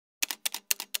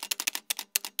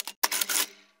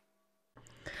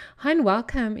Hi and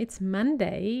welcome. It's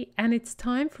Monday and it's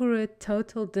time for a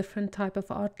total different type of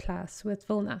art class with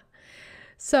Wilna.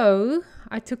 So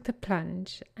I took the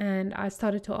plunge and I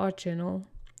started to art journal.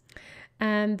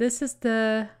 And this is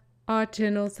the art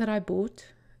journals that I bought.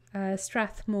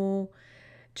 Strathmore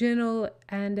journal,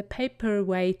 and the paper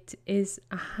weight is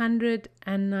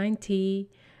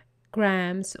 190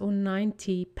 grams or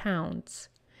 90 pounds.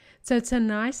 So it's a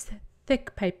nice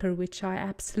thick paper, which I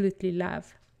absolutely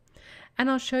love. And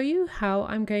I'll show you how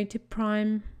I'm going to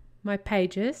prime my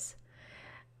pages.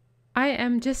 I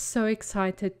am just so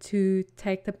excited to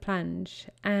take the plunge,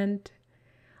 and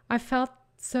I felt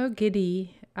so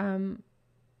giddy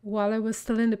while I was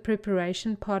still in the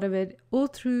preparation part of it. All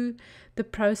through the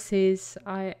process,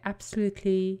 I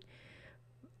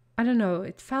don't know,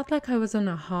 it felt like I was on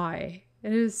a high. It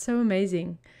was so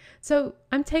amazing. So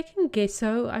I'm taking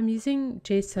gesso. I'm using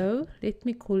gesso. Let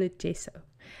me call it gesso.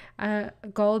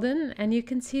 Golden, and you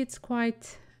can see it's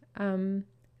quite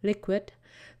liquid.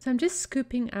 So I'm just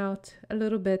scooping out a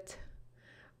little bit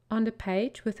on the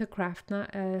page with a craft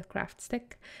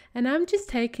stick, and I'm just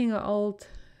taking an old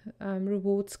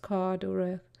rewards card or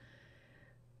a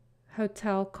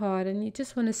hotel card, and you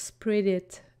just want to spread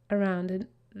it around. And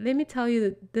let me tell you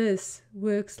that this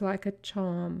works like a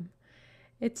charm.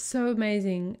 It's so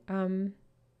amazing.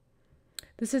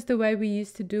 This is the way we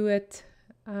used to do it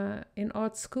in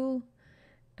art school,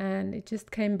 and it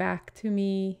just came back to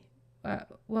me.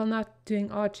 Well, not doing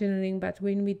art journaling, but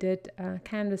when we did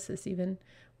canvases, even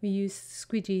we used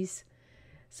squeegees.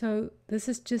 So this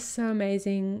is just so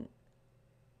amazing,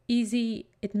 easy.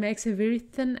 It makes a very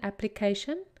thin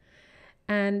application,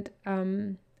 and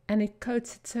it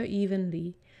coats it so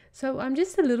evenly. So I'm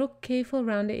just a little careful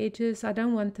around the edges. I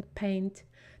don't want the paint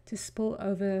to spill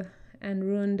over and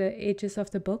ruin the edges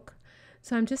of the book.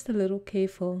 So I'm just a little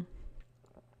careful.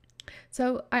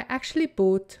 So I actually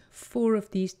bought 4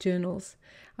 of these journals.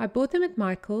 I bought them at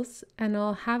Michael's, and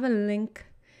I'll have a link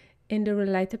in the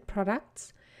related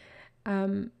products.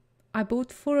 I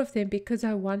bought 4 of them because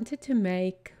I wanted to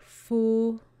make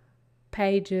 4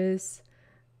 pages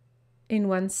in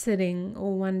one sitting,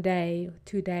 or one day or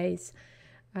 2 days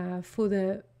for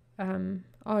the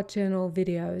art journal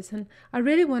videos. And I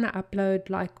really want to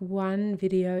upload like one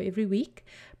video every week,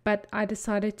 but I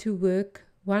decided to work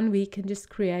 1 week and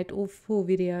just create all 4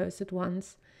 videos at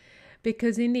once,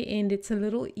 because in the end it's a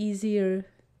little easier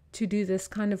to do this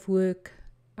kind of work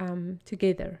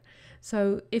together.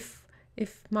 So if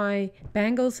my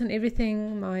bangles and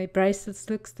everything, my bracelets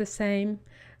looks the same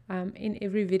in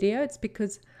every video, it's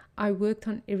because I worked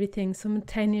on everything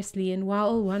simultaneously, and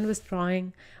while one was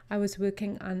drying, I was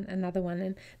working on another one.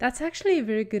 And that's actually a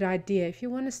very good idea. If you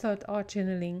want to start art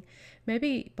journaling,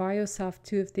 maybe buy yourself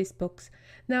 2 of these books.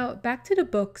 Now back to the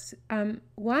books.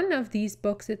 One of these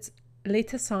books, it's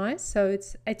letter size, so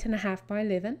it's 8.5 by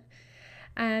 11,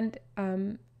 and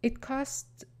it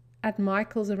costs at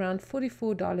Michael's around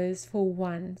 $44 for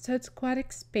one, so it's quite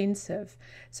expensive.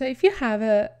 So if you have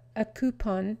a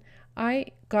coupon, I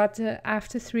got a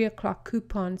after 3 o'clock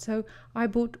coupon, so I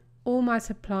bought all my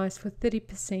supplies for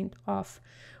 30% off,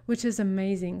 which is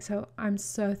amazing. So I'm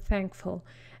so thankful,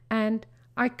 and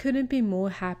I couldn't be more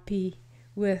happy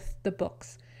with the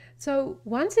books. So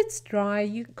once it's dry,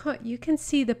 you can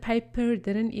see the paper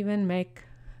didn't even make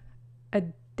a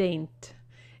dent.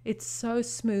 It's so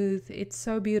smooth, it's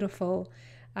so beautiful.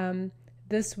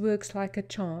 This works like a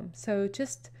charm. So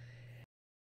just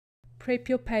prep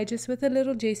your pages with a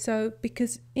little gesso,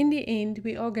 because in the end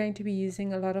we are going to be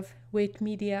using a lot of wet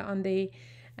media on there,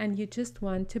 and you just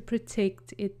want to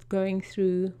protect it going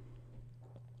through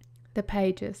the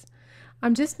pages.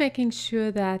 I'm just making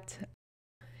sure that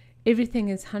everything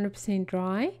is 100%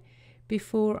 dry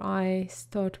before I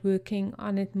start working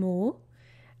on it more,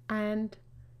 and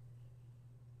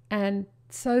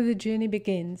so the journey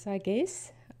begins, I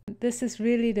guess. This is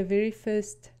really the very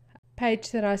first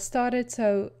page that I started,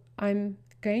 so I'm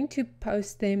going to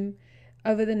post them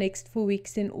over the next 4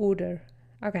 weeks in order.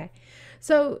 Okay,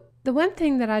 so the one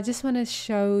thing that I just want to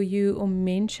show you or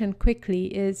mention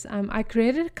quickly is I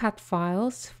created cut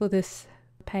files for this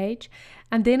page,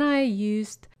 and then I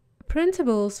used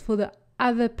printables for the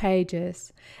other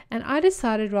pages, and I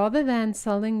decided rather than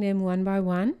selling them one by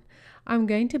one, I'm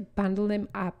going to bundle them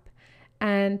up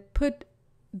and put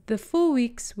the 4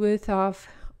 weeks worth of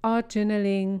art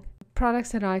journaling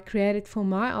products that I created for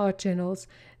my art journals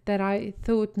that I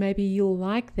thought maybe you'll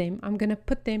like them. I'm going to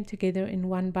put them together in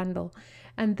one bundle,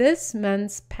 and this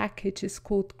month's package is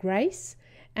called Grace,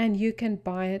 and you can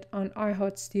buy it on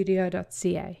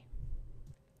iheartstudio.ca.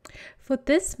 For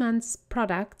this month's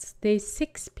products, there's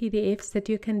 6 PDFs that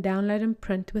you can download and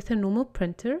print with a normal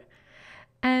printer,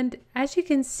 And as you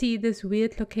can see, this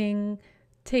weird looking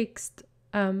text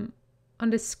on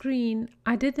the screen,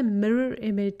 I did a mirror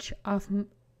image of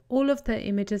all of the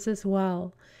images as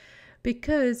well,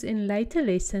 because in later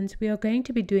lessons we are going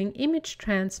to be doing image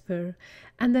transfer.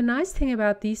 And the nice thing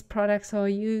about these products are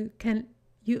you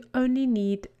only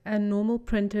need a normal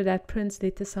printer that prints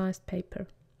letter-sized paper.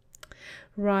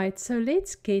 Right, so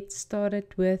let's get started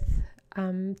with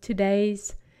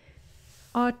today's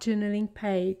art journaling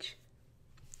page.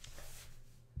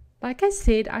 Like I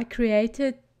said, I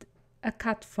created a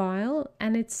cut file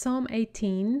and it's Psalm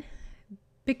 18,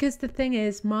 because the thing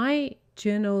is, my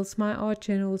art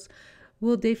journals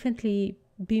will definitely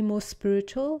be more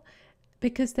spiritual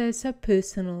because they're so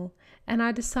personal, and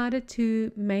I decided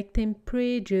to make them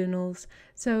prayer journals.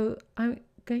 So I'm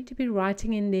going to be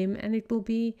writing in them, and it will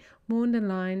be more in the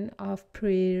line of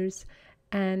prayers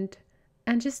and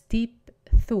just deep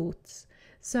thoughts.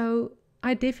 So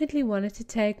I definitely wanted to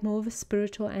take more of a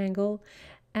spiritual angle.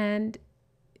 And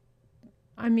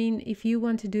I mean, if you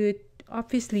want to do it,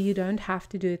 obviously you don't have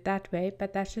to do it that way,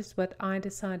 but that's just what I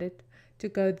decided to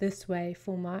go this way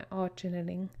for my art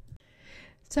journaling.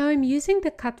 So I'm using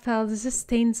the cut file as a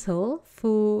stencil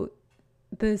for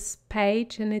this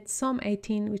page, and it's Psalm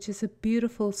 18, which is a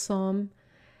beautiful psalm.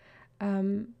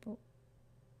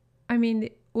 I mean,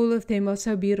 all of them are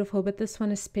so beautiful, but this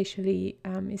one especially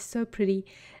is so pretty.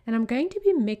 And I'm going to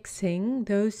be mixing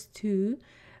those two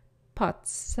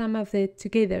pots, some of it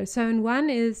together. So in one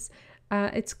is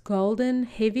it's golden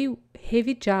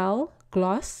heavy gel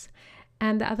gloss,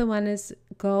 and the other one is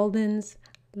golden's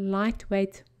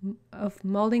lightweight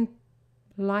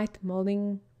light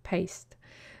molding paste.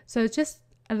 So just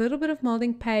a little bit of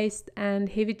molding paste and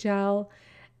heavy gel,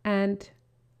 and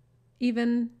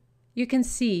even you can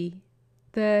see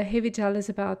the heavy gel is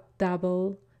about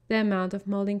double the amount of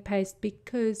molding paste,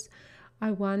 because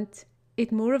I want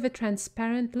it more of a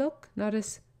transparent look, not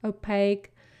as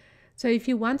opaque. So if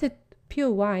you want it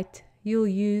pure white, you'll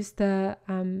use the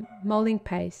molding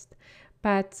paste,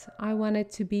 but I want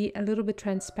it to be a little bit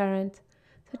transparent.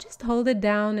 So just hold it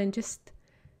down and just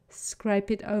scrape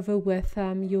it over with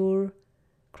your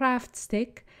craft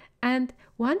stick. And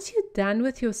once you're done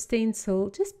with your stencil,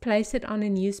 just place it on a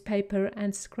newspaper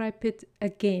and scrape it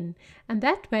again. And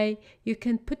that way you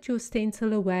can put your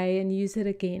stencil away and use it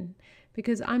again,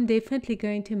 because I'm definitely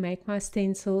going to make my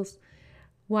stencils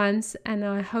once, and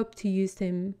I hope to use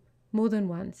them more than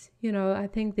once. You know, I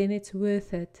think then it's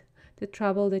worth it, the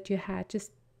trouble that you had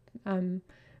just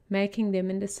making them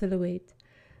in the silhouette.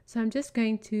 So I'm just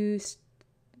going to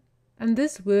and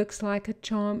this works like a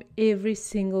charm every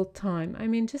single time. I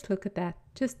mean, just look at that.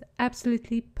 Just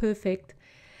absolutely perfect.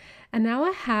 And now I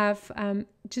have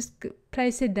just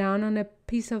place it down on a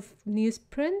piece of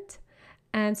newsprint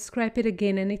and scrape it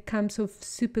again, and it comes off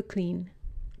super clean.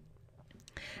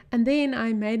 And then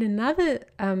I made another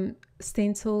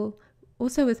stencil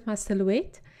also with my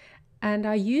silhouette, and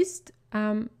I used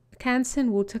Canson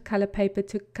watercolor paper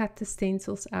to cut the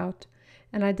stencils out,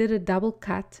 and I did a double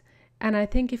cut. And I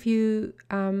think if you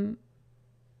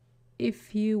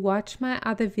watch my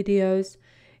other videos,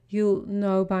 you'll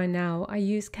know by now I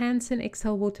use Canson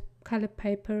XL watercolor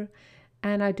paper,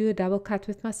 and I do a double cut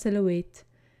with my silhouette.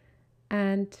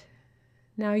 And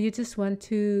now you just want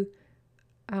to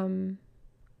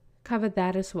cover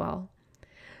that as well.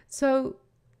 So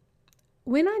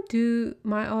when I do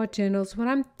my art journals, what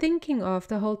I'm thinking of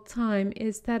the whole time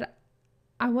is that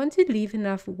I want to leave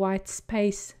enough white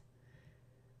space.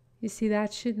 You see,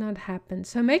 that should not happen.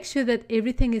 So make sure that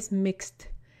everything is mixed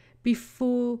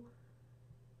before,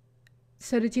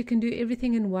 so that you can do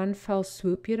everything in one fell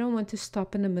swoop. You don't want to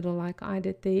stop in the middle like I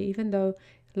did there, even though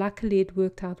luckily it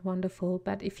worked out wonderful.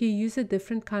 But if you use a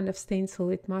different kind of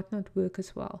stencil, it might not work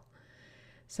as well.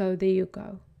 So there you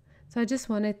go. So I just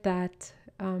wanted that,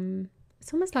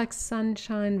 it's almost like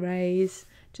sunshine rays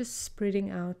just spreading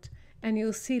out. And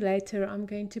you'll see later I'm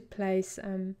going to place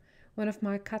one of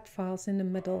my cut files in the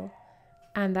middle,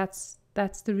 and that's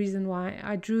the reason why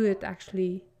I drew it,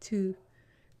 actually, to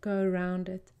go around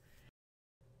it.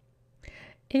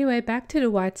 Anyway, back to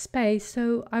the white space.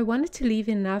 So I wanted to leave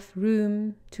enough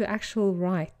room to actually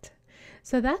write.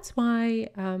 So that's why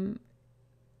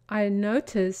I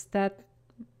noticed that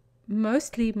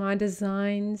mostly my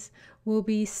designs will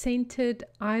be centered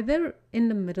either in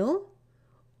the middle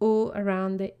or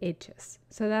around the edges.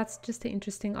 So that's just an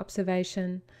interesting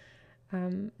observation.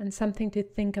 And something to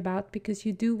think about, because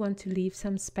you do want to leave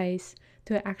some space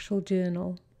to an actual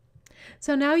journal.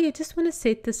 So now you just want to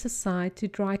set this aside to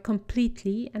dry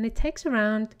completely, and it takes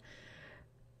around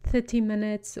 30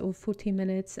 minutes or 40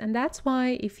 minutes. And that's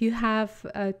why if you have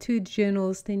 2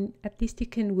 journals, then at least you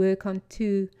can work on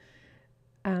 2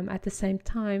 at the same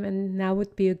time, and now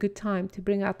would be a good time to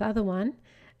bring out the other one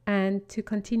and to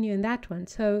continue in that one.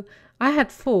 So I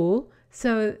had 4,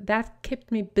 so that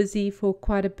kept me busy for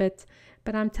quite a bit.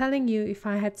 But I'm telling you, if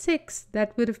I had 6,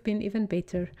 that would have been even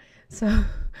better. So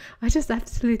I just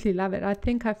absolutely love it. I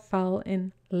think I fell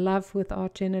in love with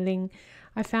art journaling.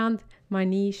 I found my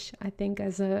niche. I think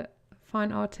as a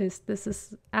fine artist, this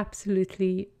is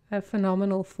absolutely a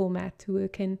phenomenal format to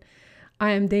work in.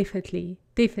 I am definitely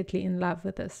in love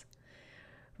with this.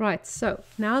 Right, so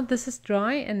now this is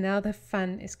dry and now the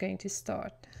fun is going to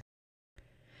start.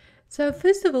 So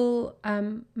first of all,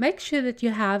 make sure that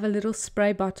you have a little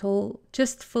spray bottle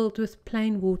just filled with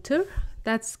plain water.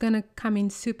 That's going to come in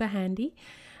super handy.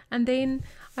 And then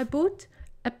I bought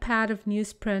a pad of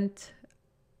newsprint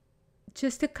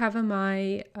just to cover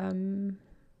my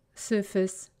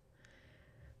surface.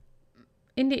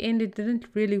 In the end, it didn't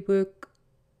really work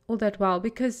all that well,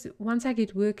 because once I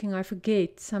get working, I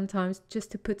forget sometimes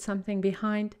just to put something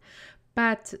behind.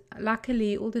 But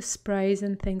luckily, all the sprays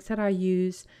and things that I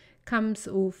use comes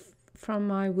off from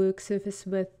my work surface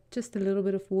with just a little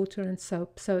bit of water and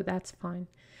soap, so that's fine.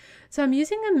 So I'm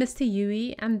using a Mr.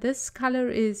 Yui, and this color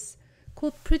is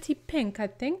called Pretty Pink, I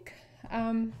think.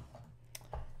 Let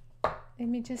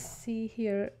me just see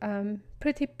here.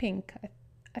 Pretty Pink,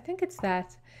 I think it's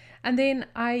that. And then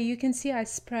you can see I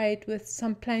sprayed with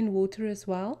some plain water as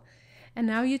well. And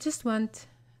now you just want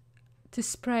to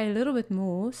spray a little bit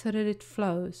more so that it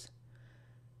flows.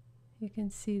 You can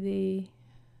see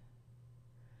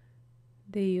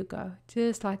there you go,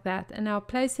 just like that. And now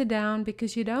place it down,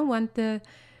 because you don't want the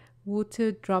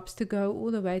water drops to go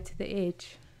all the way to the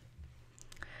edge.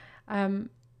 And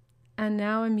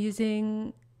now I'm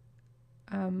using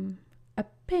a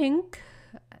pink.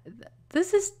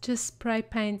 This is just spray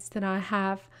paints that I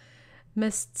have,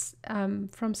 mists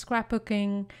from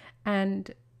scrapbooking,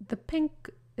 and the pink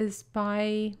is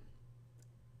by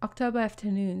October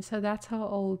Afternoon, so that's how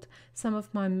old some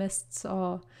of my mists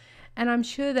are. And I'm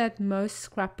sure that most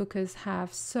scrapbookers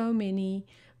have so many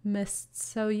mists,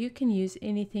 so you can use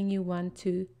anything you want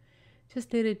to.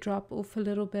 Just let it drop off a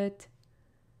little bit.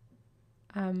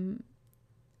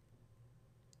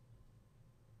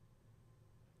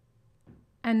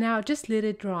 And now just let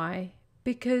it dry,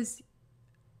 because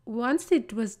once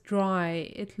it was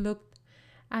dry, it looked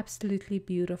absolutely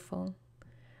beautiful.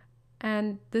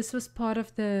 And this was part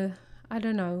of the, I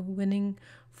don't know, winning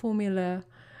formula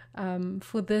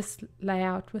for this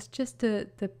layout, was just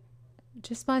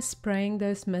just by spraying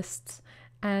those mists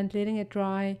and letting it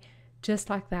dry just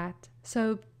like that.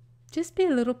 So just be a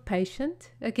little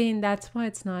patient. Again, that's why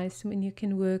it's nice when you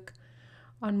can work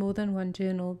on more than one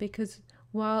journal, because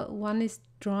while one is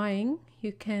drying,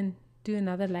 you can do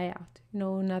another layout,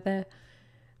 another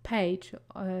page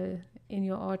in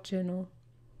your art journal.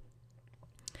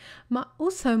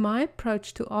 Also, my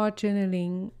approach to art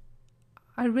journaling,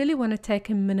 I really want to take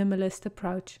a minimalist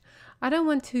approach. I don't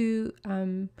want to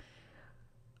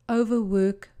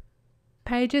overwork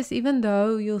pages, even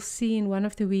though you'll see in one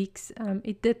of the weeks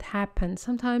it did happen.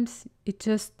 Sometimes you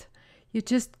just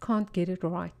can't get it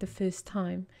right the first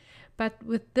time. But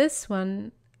with this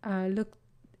one, look,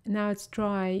 now it's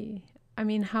dry. I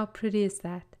mean, how pretty is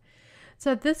that?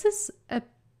 So this is a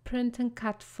print and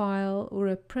cut file, or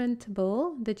a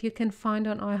printable, that you can find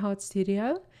on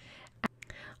iHeartStudio.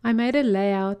 I made a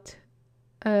layout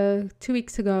 2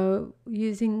 weeks ago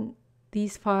using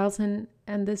these files, and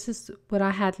this is what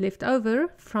I had left over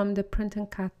from the print and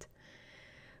cut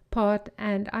part,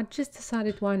 and I just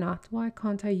decided, why not? Why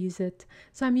can't I use it?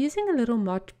 So I'm using a little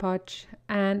Mod Podge,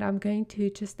 and I'm going to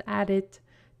just add it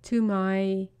to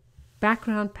my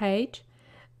background page.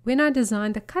 When I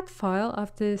designed the cut file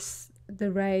of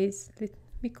the rays, let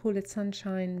me call it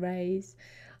Sunshine Rays,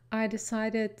 I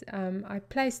decided I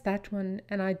placed that one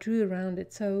and I drew around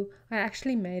it. So I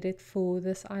actually made it for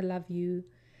this I Love You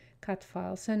cut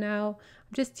file. So now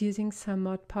I'm just using some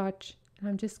Mod Podge, and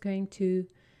I'm just going to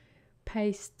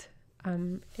paste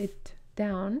it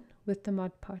down with the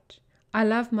Mod Podge. I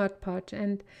love Mod Podge,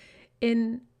 and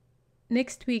in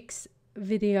next week's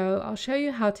video I'll show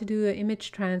you how to do an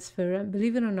image transfer. And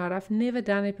believe it or not, I've never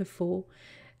done it before,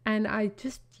 and I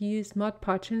just used Mod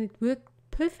Podge and it worked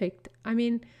perfect. I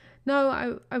mean,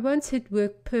 no, I won't say it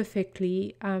worked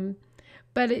perfectly,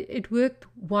 but it worked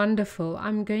wonderful.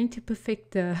 I'm going to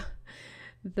perfect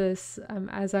this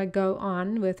as I go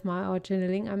on with my art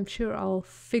journaling. I'm sure I'll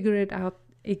figure it out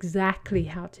exactly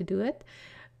how to do it,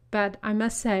 but I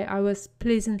must say I was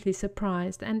pleasantly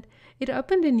surprised, and it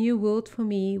opened a new world for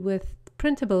me with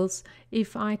printables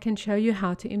if I can show you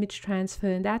how to image transfer,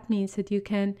 and that means that you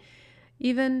can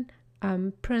even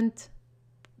print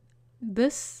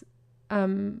this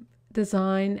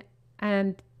design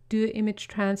and do image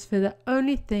transfer. The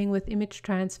only thing with image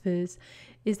transfers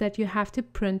is that you have to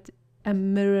print a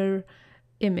mirror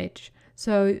image.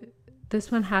 So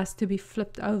this one has to be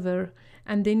flipped over,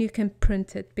 and then you can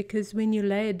print it, because when you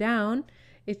lay it down,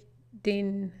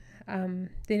 then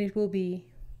it will be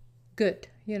good,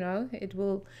 you know, it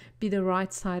will be the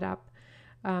right side up.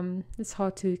 It's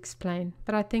hard to explain,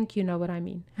 but I think you know what I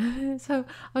mean. So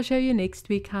I'll show you next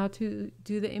week how to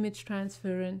do the image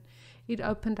transfer, and it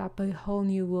opened up a whole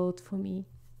new world for me.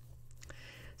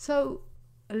 So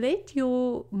let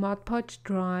your Mod Podge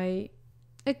dry.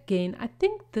 Again, I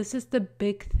think this is the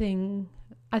big thing.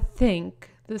 I think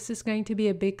this is going to be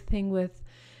a big thing with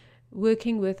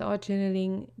working with art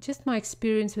journaling. Just my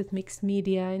experience with mixed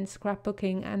media in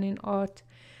scrapbooking and in art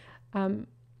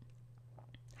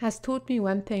has taught me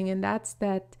one thing, and that's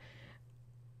that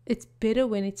it's better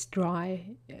when it's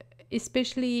dry,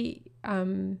 especially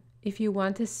if you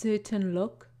want a certain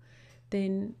look.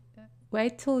 Then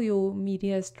wait till your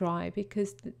media is dry,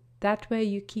 because that way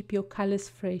you keep your colors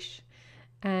fresh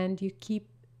and you keep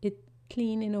it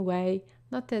clean in a way.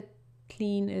 Not that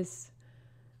clean is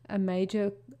a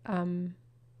major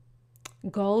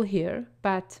goal here,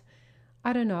 but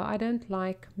I don't know, I don't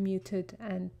like muted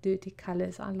and dirty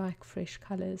colors. I like fresh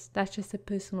colors. That's just a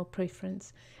personal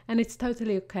preference, and it's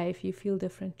totally okay if you feel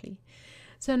differently.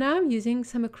 So now I'm using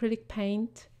some acrylic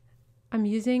paint. I'm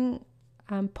using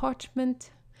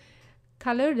parchment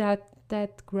color,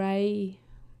 that gray,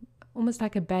 almost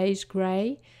like a beige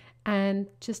gray, and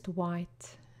just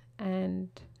white and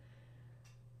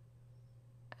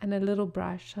a little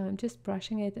brush. So I'm just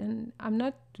brushing it, and I'm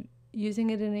not using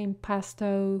it in an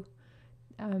impasto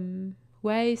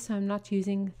way, so I'm not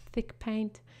using thick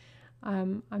paint.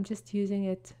 I'm just using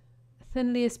it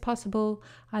thinly as possible.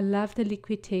 I love the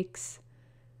Liquitex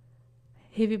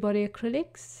heavy body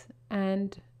acrylics,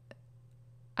 and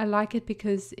I like it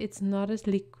because it's not as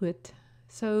liquid,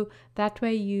 so that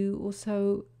way you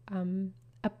also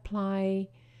apply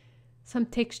some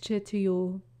texture to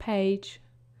your page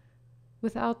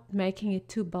without making it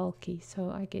too bulky. So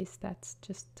I guess that's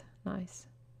just nice.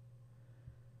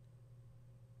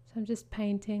 So I'm just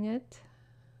painting it.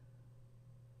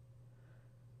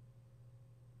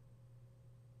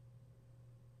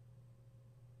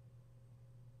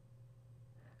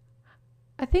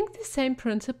 I think the same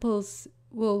principles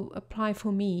will apply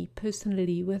for me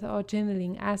personally with art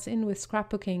journaling as in with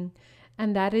scrapbooking,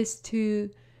 and that is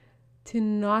to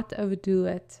not overdo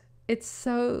it. It's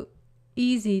so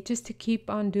easy just to keep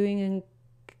on doing and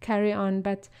carry on,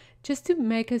 but just to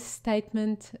make a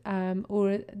statement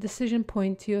or a decision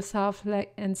point to yourself,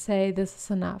 like, and say this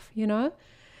is enough, you know.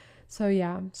 So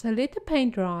yeah, so let the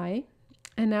paint dry,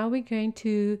 and now I'm going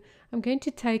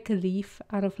to take a leaf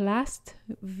out of last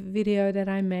video that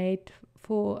I made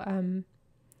for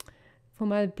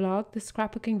my blog, the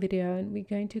scrapbooking video, and we're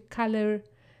going to color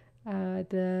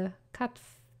the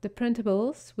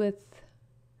printables with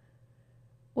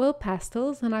oil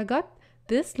pastels. And I got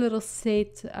this little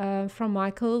set from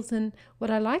Michael's, and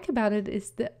what I like about it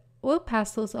is the oil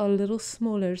pastels are a little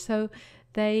smaller, so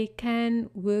they can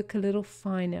work a little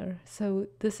finer. So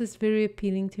this is very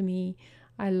appealing to me.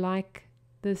 I like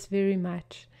this very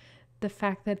much, the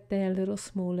fact that they're a little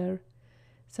smaller.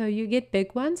 So you get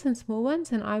big ones and small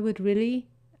ones, and I would really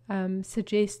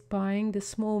suggest buying the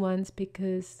small ones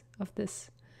because of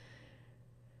this,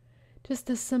 just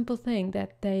this simple thing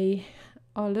that they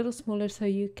are a little smaller, so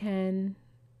you can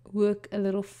work a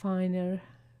little finer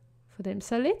for them.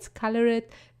 So let's color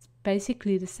it. It's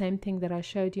basically the same thing that I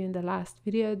showed you in the last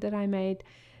video that I made,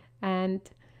 and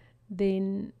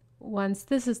then once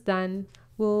this is done,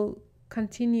 we'll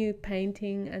continue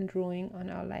painting and drawing on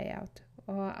our layout,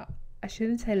 or I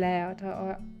shouldn't say layout,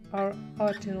 our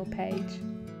art journal page.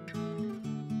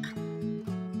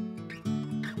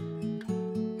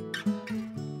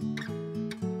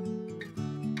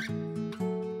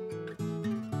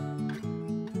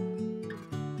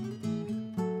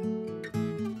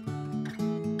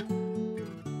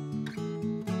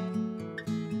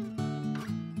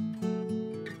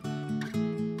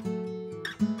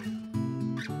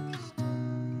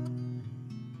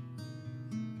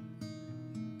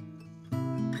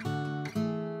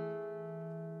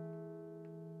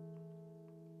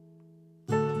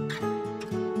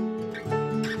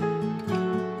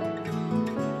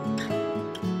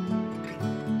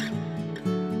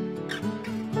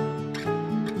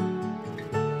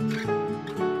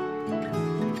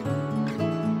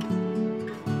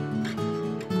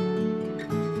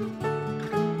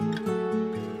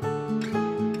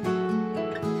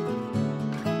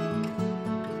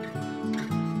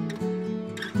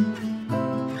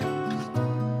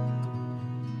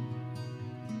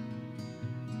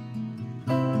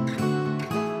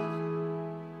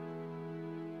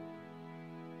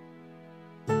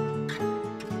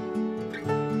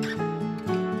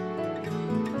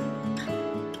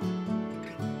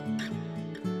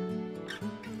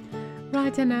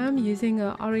 Right, and now I'm using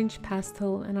an orange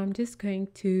pastel, and I'm just going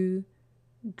to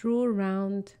draw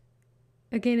around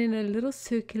again in a little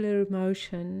circular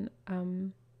motion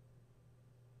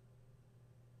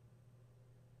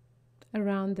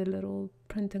around the little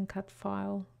print and cut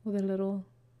file or the little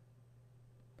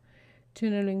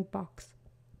journaling box.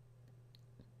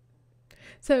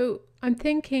 So I'm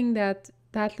thinking that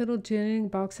that little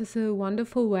journaling box is a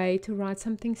wonderful way to write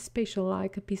something special,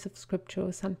 like a piece of scripture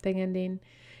or something, and then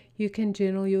you can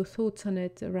journal your thoughts on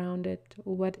it, around it,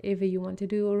 or whatever you want to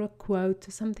do, or a quote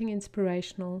or something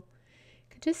inspirational. You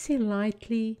can just see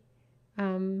lightly,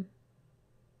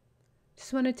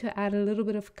 just wanted to add a little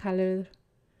bit of color.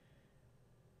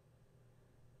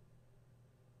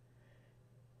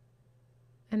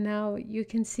 And now you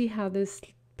can see how this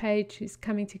page is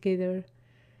coming together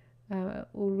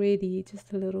already,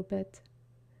 just a little bit.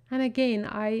 And again,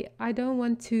 I don't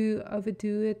want to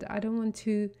overdo it. I don't want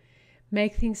to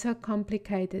make things so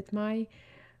complicated. My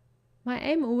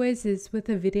aim always is with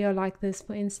a video like this,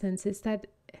 for instance, is that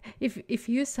if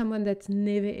you're someone that's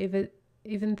never ever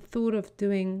even thought of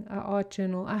doing an art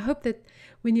journal, I hope that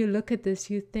when you look at this,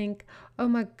 you think, oh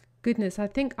my goodness, I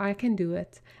think I can do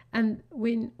it. And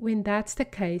when that's the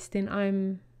case, then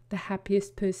I'm the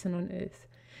happiest person on earth,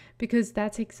 because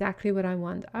that's exactly what I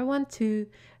want. I want to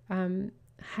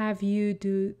have you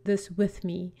do this with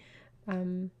me,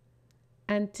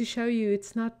 and to show you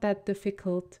it's not that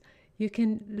difficult. You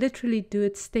can literally do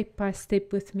it step by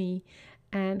step with me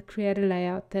and create a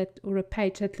layout that, or a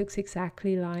page that looks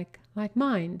exactly like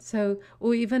mine, so,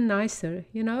 or even nicer,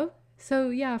 you know. So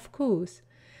yeah, of course.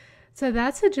 So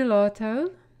that's a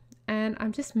gelato, and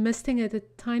I'm just misting it a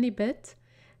tiny bit,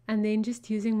 and then just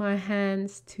using my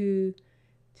hands to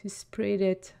spread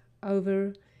it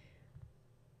over.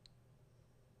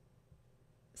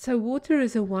 So water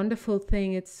is a wonderful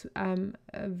thing. It's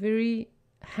a very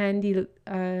handy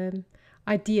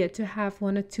idea to have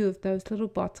one or two of those little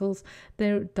bottles.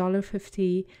 They're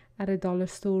 $1.50 at a dollar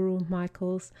store or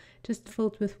Michael's, just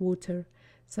filled with water.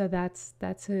 So that's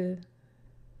a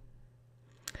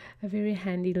very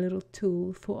handy little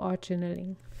tool for art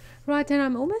journaling. Right, and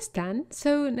I'm almost done.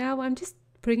 So now I'm just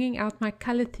bringing out my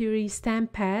color theory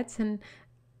stamp pads, and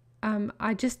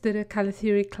I just did a color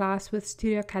theory class with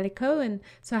Studio Calico, and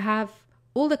so I have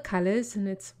all the colors, and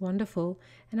it's wonderful.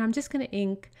 And I'm just going to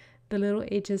ink the little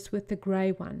edges with the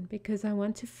gray one, because I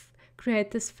want to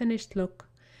create this finished look,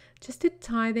 just to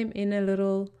tie them in a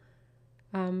little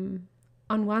on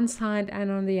one side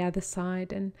and on the other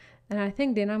side, and I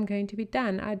think then I'm going to be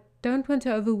done. I don't want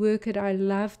to overwork it. I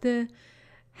love the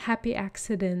happy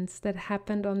accidents that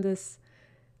happened on this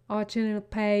art journal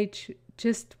page,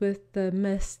 just with the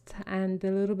mist and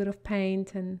a little bit of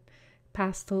paint and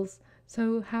pastels.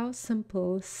 So how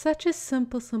simple, such a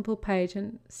simple page,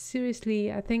 and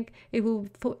seriously, I think it will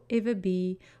forever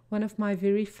be one of my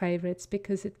very favorites,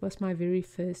 because it was my very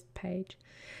first page.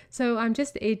 So I'm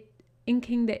just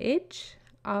inking the edge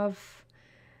of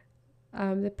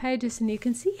the pages, and you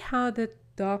can see how the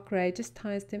dark gray just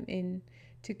ties them in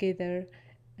together,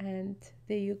 and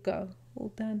there you go,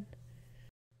 all done.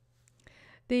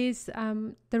 There's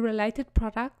the related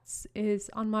products is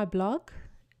on my blog,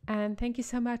 and thank you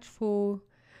so much for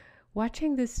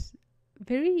watching this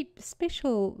very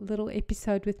special little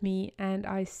episode with me, and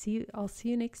I'll see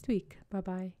you next week. Bye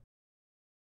bye.